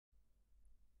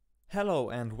Hello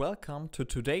and welcome to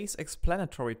today's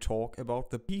explanatory talk about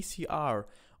the PCR,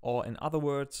 or in other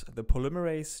words, the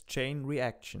polymerase chain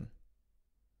reaction.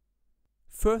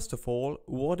 First of all,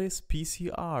 what is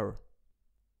PCR?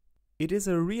 It is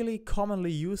a really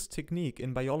commonly used technique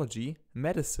in biology,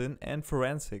 medicine and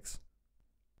forensics.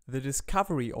 The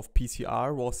discovery of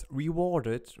PCR was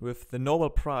rewarded with the Nobel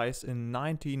Prize in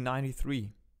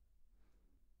 1993.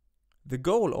 The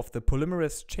goal of the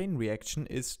polymerase chain reaction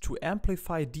is to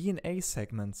amplify DNA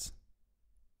segments.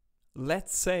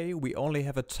 Let's say we only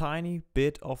have a tiny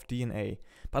bit of DNA,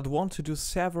 but want to do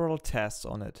several tests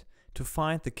on it, to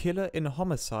find the killer in a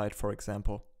homicide, for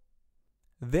example.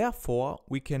 Therefore,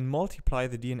 we can multiply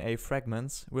the DNA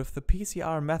fragments with the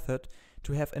PCR method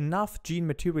to have enough gene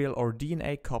material or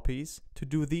DNA copies to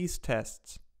do these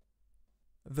tests.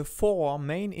 The four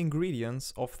main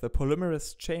ingredients of the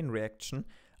polymerase chain reaction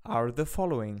are the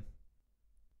following.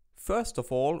 First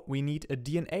of all, we need a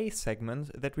DNA segment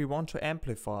that we want to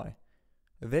amplify.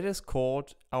 That is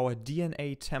called our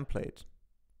DNA template.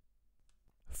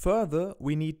 Further,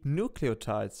 we need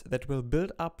nucleotides that will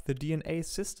build up the DNA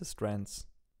sister strands.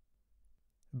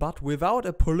 But without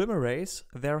a polymerase,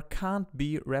 there can't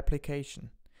be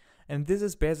replication. And this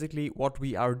is basically what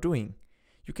we are doing.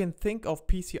 You can think of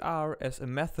PCR as a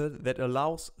method that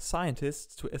allows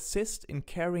scientists to assist in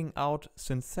carrying out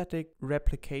synthetic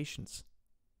replications.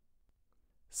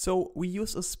 So we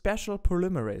use a special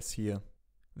polymerase here.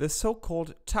 The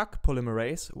so-called Taq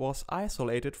polymerase was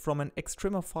isolated from an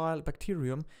extremophile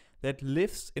bacterium that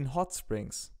lives in hot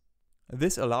springs.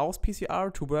 This allows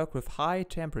PCR to work with high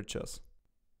temperatures.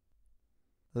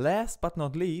 Last but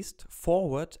not least,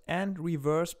 forward and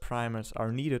reverse primers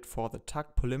are needed for the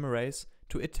Taq polymerase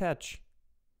to attach.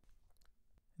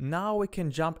 Now we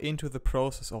can jump into the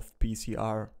process of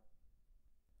PCR.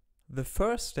 The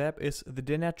first step is the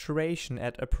denaturation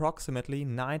at approximately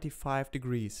 95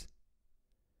 degrees.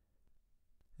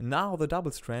 Now the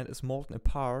double strand is molten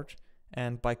apart,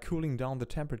 and by cooling down the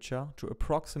temperature to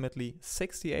approximately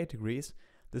 68 degrees,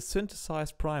 the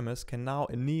synthesized primers can now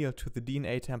anneal to the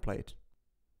DNA template.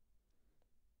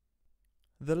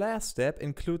 The last step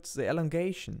includes the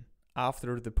elongation,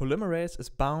 after the polymerase is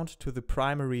bound to the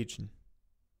primer region.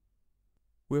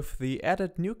 With the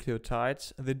added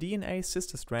nucleotides, the DNA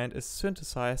sister strand is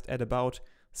synthesized at about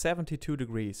 72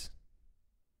 degrees.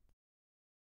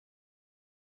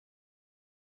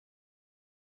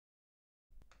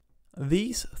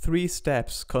 These three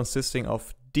steps, consisting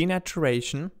of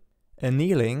denaturation,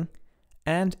 annealing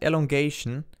and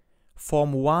elongation,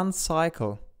 form one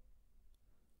cycle.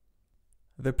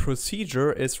 The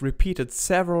procedure is repeated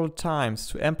several times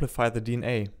to amplify the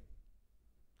DNA.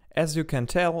 As you can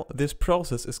tell, this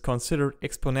process is considered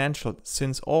exponential,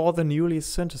 since all the newly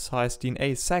synthesized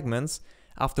DNA segments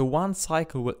after one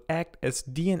cycle will act as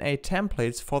DNA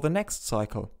templates for the next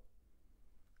cycle.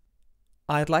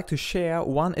 I'd like to share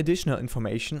one additional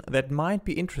information that might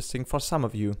be interesting for some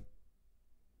of you.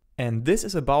 And this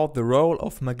is about the role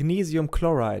of magnesium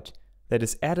chloride that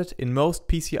is added in most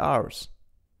PCRs.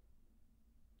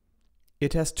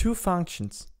 It has two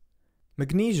functions.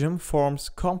 Magnesium forms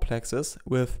complexes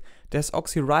with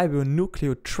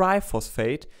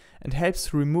desoxyribonucleotriphosphate and helps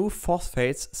to remove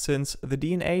phosphates, since the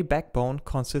DNA backbone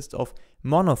consists of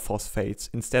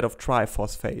monophosphates instead of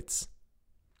triphosphates.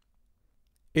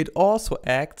 It also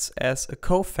acts as a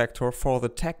cofactor for the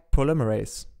Taq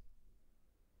polymerase.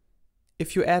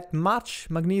 If you add much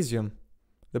magnesium,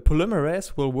 the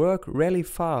polymerase will work really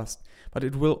fast, but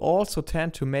it will also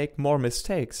tend to make more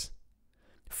mistakes.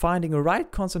 Finding a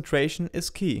right concentration is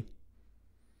key.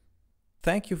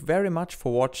 Thank you very much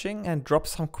for watching, and drop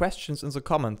some questions in the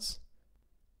comments.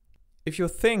 If you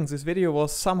think this video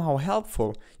was somehow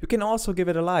helpful, you can also give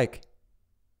it a like.